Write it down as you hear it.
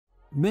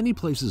Many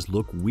places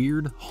look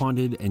weird,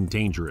 haunted, and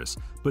dangerous,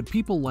 but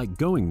people like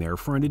going there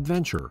for an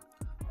adventure.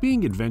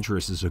 Being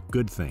adventurous is a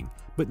good thing,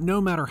 but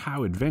no matter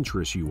how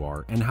adventurous you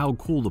are and how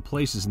cool the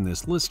places in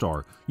this list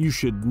are, you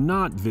should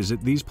not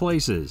visit these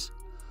places.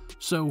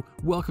 So,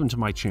 welcome to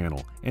my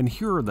channel, and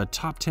here are the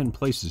top 10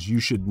 places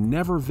you should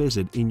never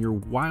visit in your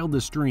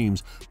wildest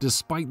dreams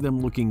despite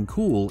them looking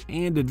cool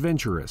and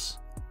adventurous.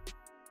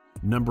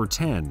 Number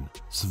 10.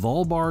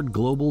 Svalbard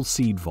Global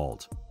Seed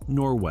Vault,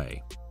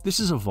 Norway. This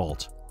is a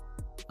vault.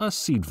 A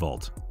seed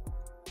vault.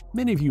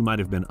 Many of you might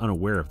have been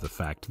unaware of the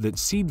fact that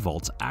seed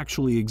vaults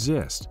actually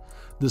exist.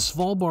 The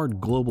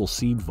Svalbard Global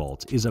Seed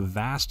Vault is a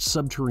vast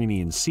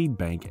subterranean seed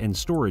bank and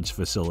storage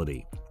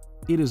facility.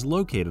 It is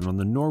located on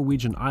the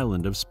Norwegian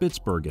island of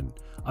Spitsbergen,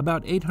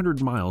 about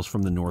 800 miles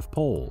from the North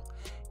Pole.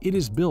 It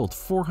is built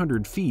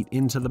 400 feet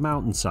into the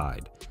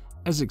mountainside.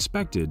 As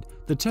expected,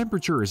 the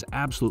temperature is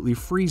absolutely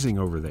freezing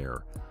over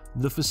there.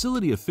 The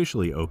facility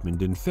officially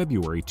opened in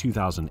February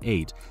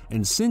 2008,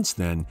 and since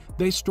then,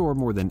 they store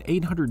more than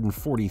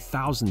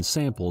 840,000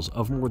 samples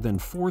of more than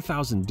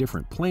 4,000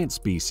 different plant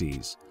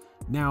species.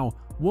 Now,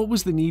 what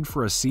was the need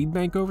for a seed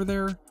bank over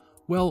there?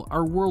 Well,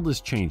 our world is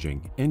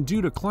changing, and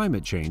due to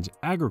climate change,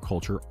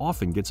 agriculture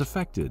often gets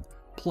affected.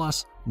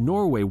 Plus,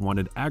 Norway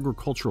wanted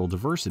agricultural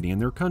diversity in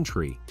their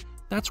country.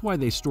 That's why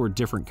they store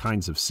different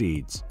kinds of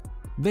seeds.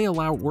 They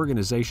allow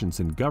organizations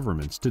and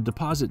governments to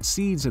deposit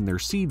seeds in their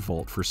seed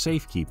vault for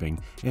safekeeping,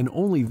 and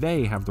only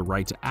they have the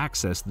right to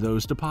access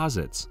those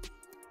deposits.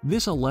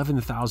 This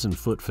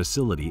 11,000-foot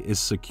facility is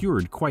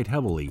secured quite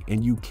heavily,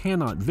 and you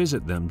cannot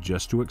visit them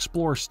just to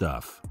explore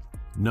stuff.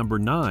 Number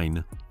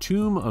 9.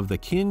 Tomb of the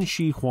Qin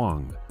Shi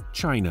Huang,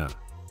 China.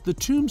 The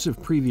tombs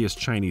of previous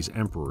Chinese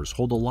emperors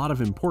hold a lot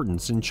of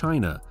importance in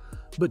China,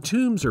 but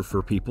tombs are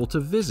for people to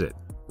visit,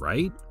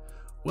 right?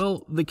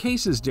 Well, the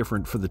case is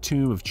different for the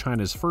tomb of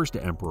China's first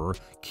emperor,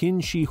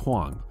 Qin Shi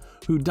Huang,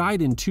 who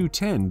died in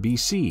 210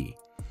 BC.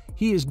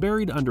 He is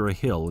buried under a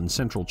hill in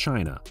central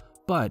China,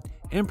 but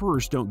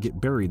emperors don't get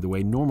buried the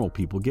way normal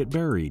people get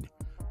buried.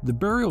 The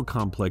burial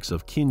complex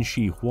of Qin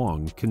Shi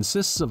Huang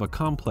consists of a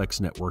complex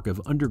network of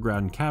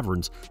underground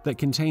caverns that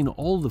contain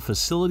all the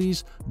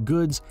facilities,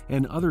 goods,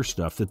 and other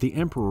stuff that the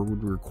emperor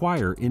would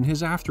require in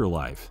his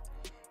afterlife.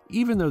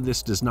 Even though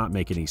this does not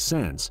make any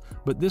sense,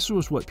 but this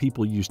was what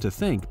people used to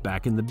think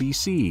back in the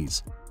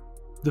BCs.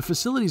 The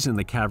facilities in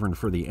the cavern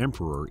for the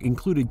emperor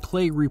included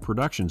clay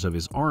reproductions of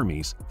his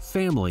armies,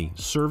 family,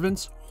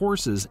 servants,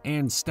 horses,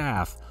 and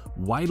staff,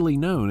 widely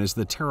known as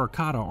the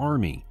Terracotta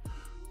Army.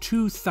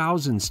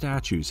 2,000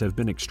 statues have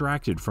been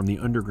extracted from the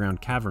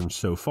underground caverns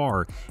so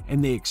far,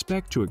 and they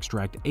expect to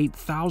extract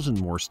 8,000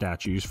 more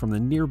statues from the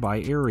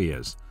nearby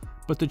areas.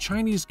 But the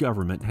Chinese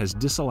government has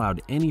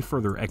disallowed any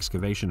further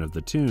excavation of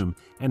the tomb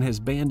and has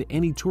banned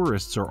any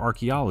tourists or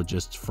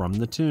archaeologists from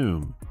the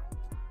tomb.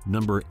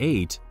 Number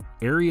 8.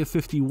 Area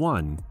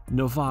 51,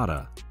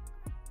 Nevada.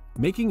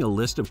 Making a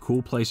list of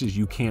cool places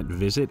you can't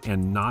visit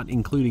and not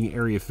including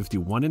Area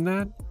 51 in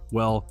that?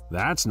 Well,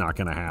 that's not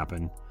going to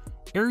happen.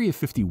 Area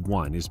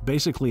 51 is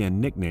basically a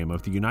nickname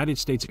of the United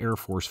States Air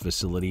Force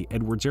facility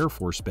Edwards Air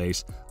Force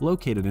Base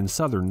located in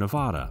southern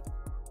Nevada.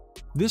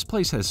 This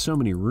place has so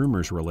many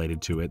rumors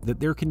related to it that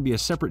there can be a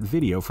separate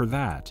video for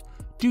that.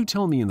 Do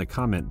tell me in the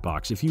comment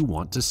box if you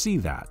want to see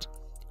that.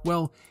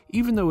 Well,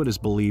 even though it is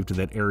believed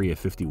that Area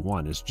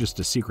 51 is just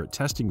a secret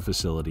testing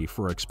facility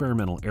for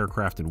experimental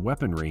aircraft and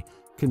weaponry,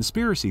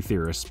 conspiracy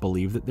theorists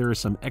believe that there is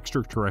some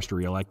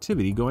extraterrestrial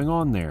activity going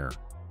on there.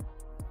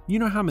 You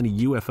know how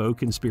many UFO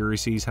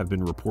conspiracies have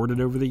been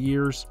reported over the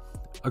years?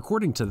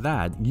 According to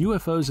that,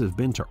 UFOs have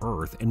been to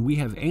Earth and we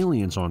have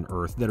aliens on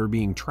Earth that are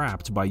being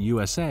trapped by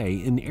USA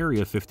in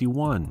Area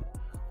 51.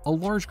 A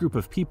large group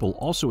of people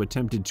also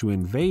attempted to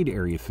invade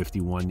Area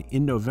 51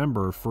 in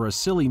November for a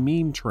silly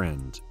meme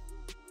trend.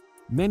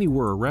 Many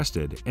were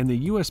arrested, and the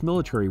US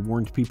military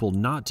warned people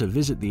not to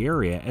visit the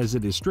area as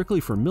it is strictly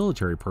for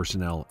military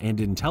personnel and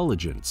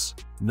intelligence.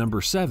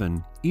 Number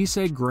 7.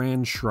 Ise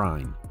Grand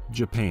Shrine,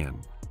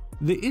 Japan.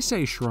 The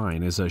Ise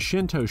Shrine is a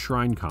Shinto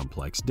shrine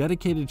complex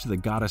dedicated to the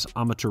goddess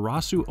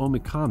Amaterasu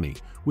Omikami,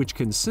 which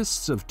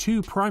consists of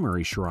 2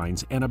 primary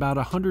shrines and about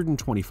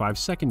 125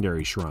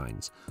 secondary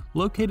shrines,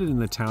 located in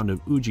the town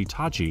of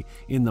Ujitachi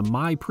in the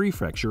Mai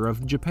Prefecture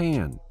of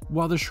Japan.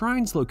 While the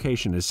shrine's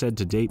location is said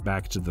to date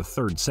back to the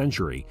 3rd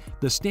century,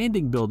 the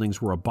standing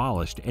buildings were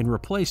abolished and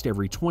replaced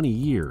every 20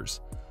 years.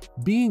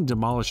 Being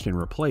demolished and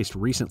replaced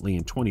recently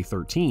in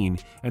 2013,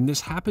 and this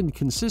happened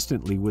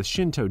consistently with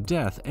Shinto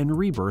death and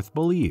rebirth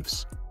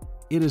beliefs.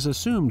 It is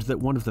assumed that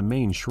one of the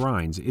main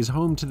shrines is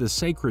home to the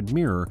sacred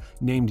mirror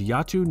named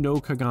Yatu no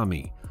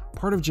Kagami,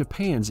 part of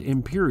Japan's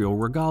imperial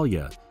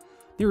regalia.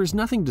 There is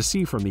nothing to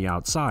see from the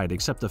outside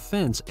except the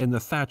fence and the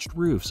thatched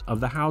roofs of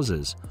the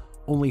houses.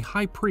 Only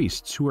high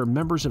priests who are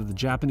members of the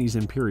Japanese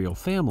imperial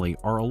family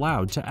are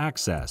allowed to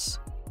access.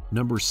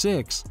 Number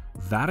 6.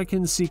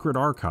 Vatican Secret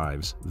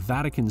Archives,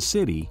 Vatican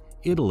City,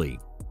 Italy.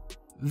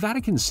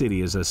 Vatican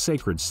City is a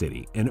sacred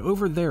city, and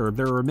over there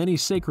are many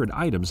sacred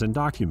items and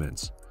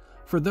documents.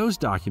 For those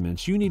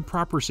documents, you need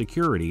proper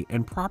security,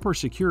 and proper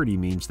security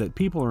means that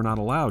people are not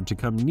allowed to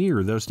come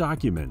near those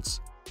documents.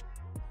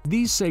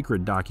 These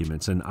sacred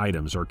documents and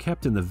items are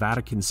kept in the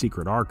Vatican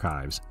Secret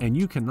Archives, and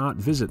you cannot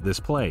visit this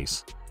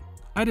place.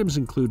 Items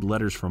include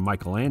letters from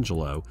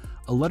Michelangelo,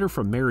 a letter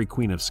from Mary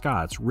Queen of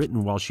Scots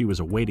written while she was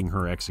awaiting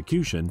her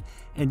execution,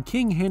 and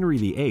King Henry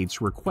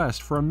VIII's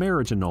request for a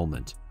marriage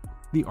annulment.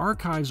 The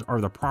archives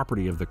are the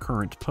property of the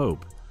current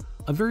Pope.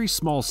 A very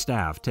small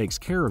staff takes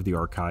care of the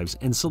archives,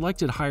 and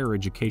selected higher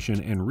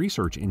education and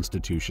research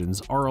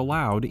institutions are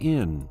allowed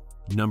in.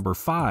 Number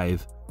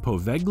 5.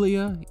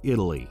 Poveglia,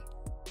 Italy.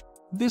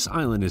 This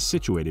island is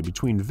situated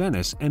between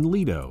Venice and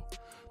Lido.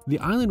 The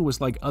island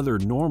was like other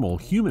normal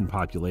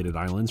human-populated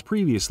islands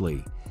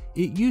previously.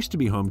 It used to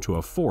be home to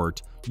a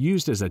fort,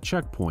 used as a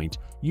checkpoint,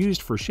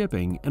 used for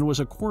shipping, and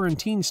was a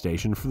quarantine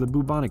station for the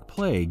bubonic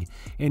plague,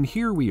 and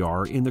here we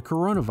are in the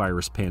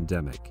coronavirus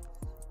pandemic.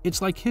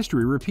 It's like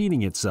history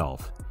repeating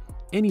itself.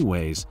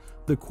 Anyways,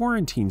 the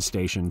quarantine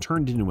station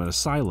turned into an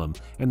asylum,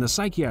 and the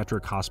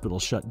psychiatric hospital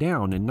shut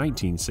down in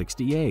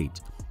 1968.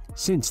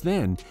 Since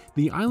then,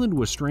 the island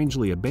was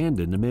strangely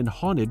abandoned amid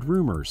haunted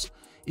rumors.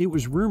 It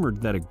was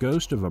rumored that a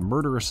ghost of a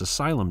murderous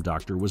asylum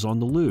doctor was on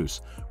the loose,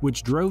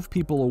 which drove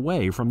people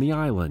away from the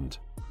island.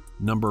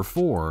 Number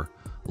 4.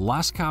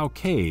 Lascaux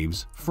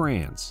Caves,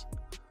 France.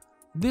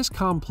 This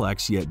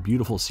complex yet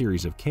beautiful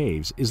series of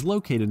caves is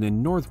located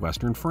in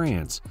northwestern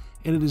France,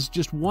 and it is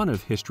just one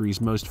of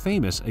history's most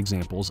famous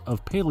examples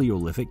of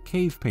Paleolithic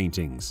cave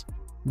paintings.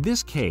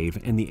 This cave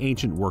and the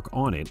ancient work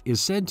on it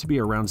is said to be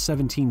around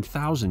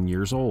 17,000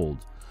 years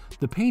old.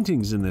 The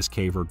paintings in this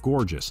cave are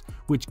gorgeous,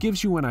 which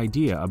gives you an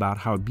idea about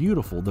how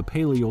beautiful the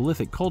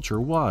Paleolithic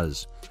culture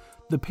was.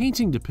 The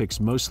painting depicts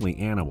mostly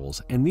animals,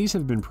 and these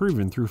have been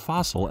proven through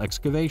fossil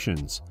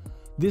excavations.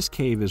 This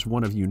cave is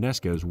one of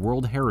UNESCO's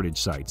World Heritage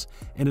Sites,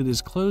 and it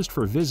is closed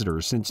for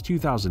visitors since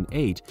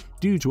 2008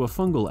 due to a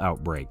fungal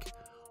outbreak.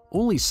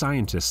 Only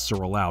scientists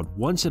are allowed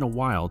once in a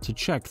while to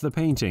check the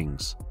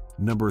paintings.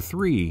 Number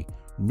 3.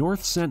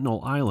 North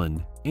Sentinel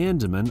Island,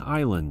 Andaman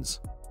Islands.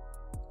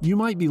 You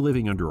might be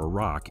living under a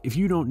rock if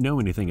you don't know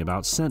anything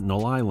about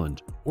Sentinel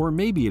Island, or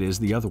maybe it is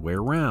the other way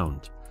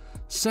around.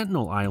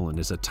 Sentinel Island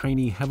is a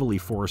tiny, heavily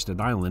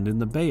forested island in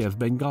the Bay of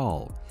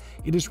Bengal.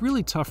 It is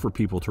really tough for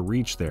people to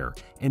reach there,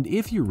 and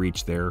if you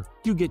reach there,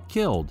 you get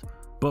killed.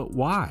 But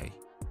why?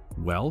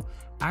 Well,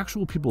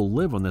 actual people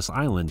live on this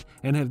island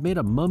and have made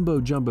a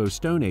mumbo-jumbo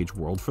Stone Age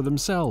world for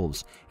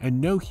themselves,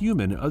 and no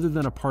human other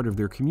than a part of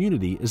their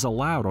community is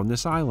allowed on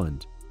this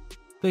island.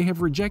 They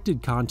have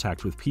rejected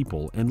contact with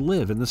people and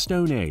live in the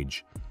Stone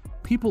Age.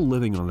 People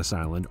living on this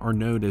island are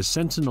known as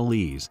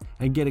Sentinelese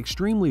and get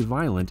extremely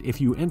violent if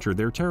you enter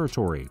their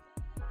territory.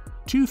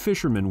 2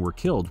 fishermen were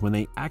killed when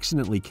they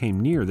accidentally came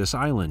near this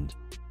island.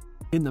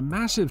 In the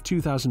massive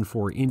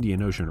 2004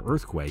 Indian Ocean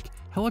earthquake,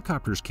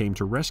 helicopters came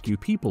to rescue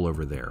people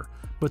over there,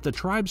 but the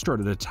tribe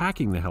started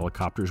attacking the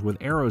helicopters with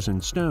arrows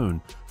and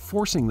stone,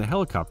 forcing the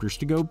helicopters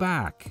to go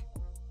back.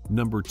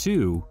 Number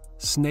 2.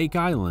 Snake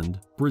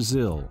Island,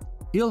 Brazil.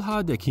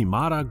 Ilha de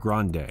Queimada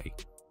Grande.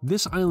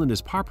 This island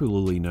is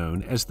popularly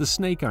known as the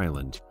Snake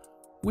Island.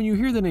 When you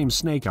hear the name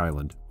Snake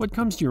Island, what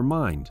comes to your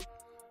mind?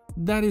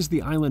 That is,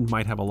 the island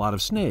might have a lot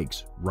of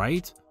snakes,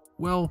 right?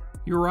 Well,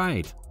 you're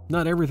right.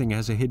 Not everything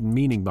has a hidden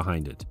meaning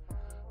behind it.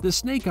 The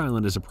Snake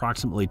Island is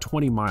approximately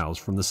 20 miles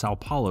from the Sao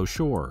Paulo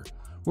shore.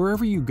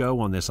 Wherever you go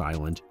on this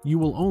island, you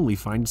will only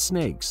find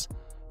snakes.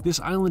 This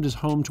island is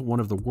home to one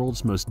of the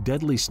world's most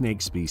deadly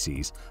snake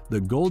species, the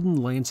golden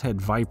lancehead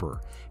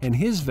viper, and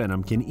his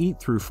venom can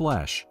eat through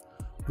flesh.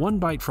 One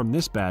bite from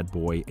this bad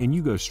boy and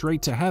you go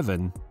straight to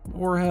heaven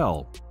or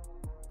hell.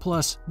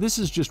 Plus, this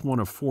is just one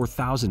of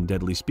 4,000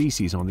 deadly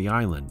species on the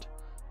island.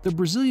 The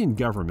Brazilian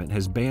government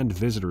has banned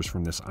visitors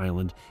from this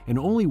island, and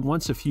only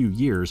once a few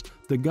years,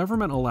 the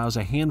government allows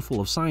a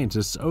handful of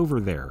scientists over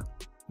there.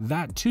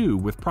 That too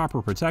with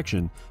proper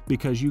protection,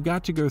 because you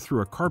got to go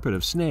through a carpet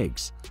of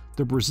snakes.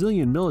 The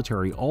Brazilian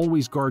military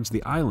always guards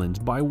the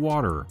island by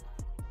water.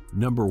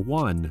 Number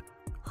 1.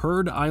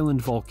 Heard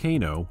Island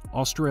Volcano,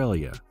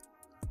 Australia.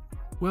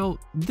 Well,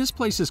 this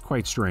place is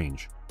quite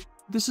strange.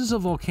 This is a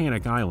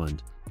volcanic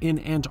island, an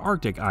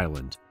Antarctic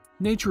island.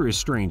 Nature is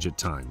strange at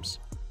times.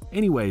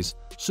 Anyways,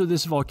 so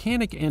this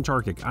volcanic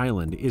Antarctic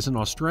island is an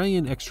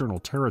Australian external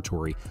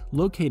territory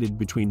located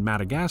between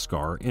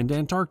Madagascar and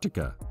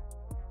Antarctica.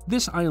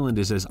 This island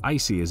is as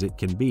icy as it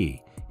can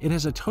be. It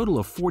has a total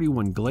of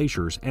 41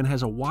 glaciers and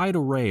has a wide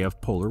array of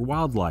polar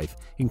wildlife,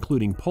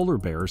 including polar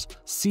bears,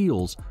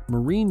 seals,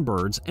 marine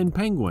birds, and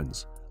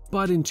penguins.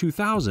 But in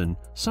 2000,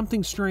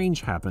 something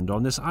strange happened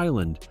on this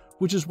island,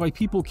 which is why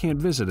people can't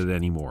visit it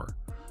anymore.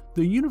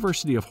 The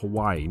University of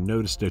Hawaii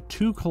noticed a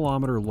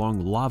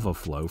 2-kilometer-long lava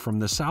flow from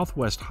the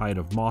southwest height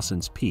of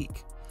Mawson's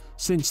Peak.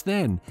 Since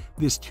then,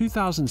 this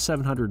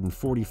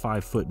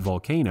 2,745-foot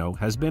volcano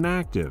has been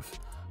active.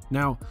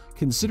 Now,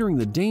 considering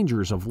the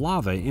dangers of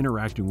lava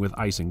interacting with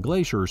ice and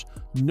glaciers,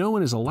 no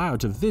one is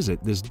allowed to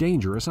visit this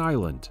dangerous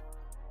island.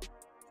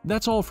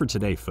 That's all for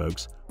today,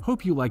 folks.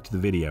 Hope you liked the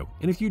video,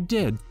 and if you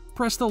did,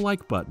 press the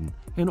like button,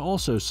 and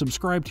also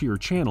subscribe to your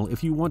channel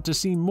if you want to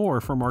see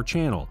more from our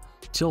channel.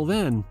 Till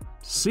then,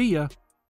 see ya!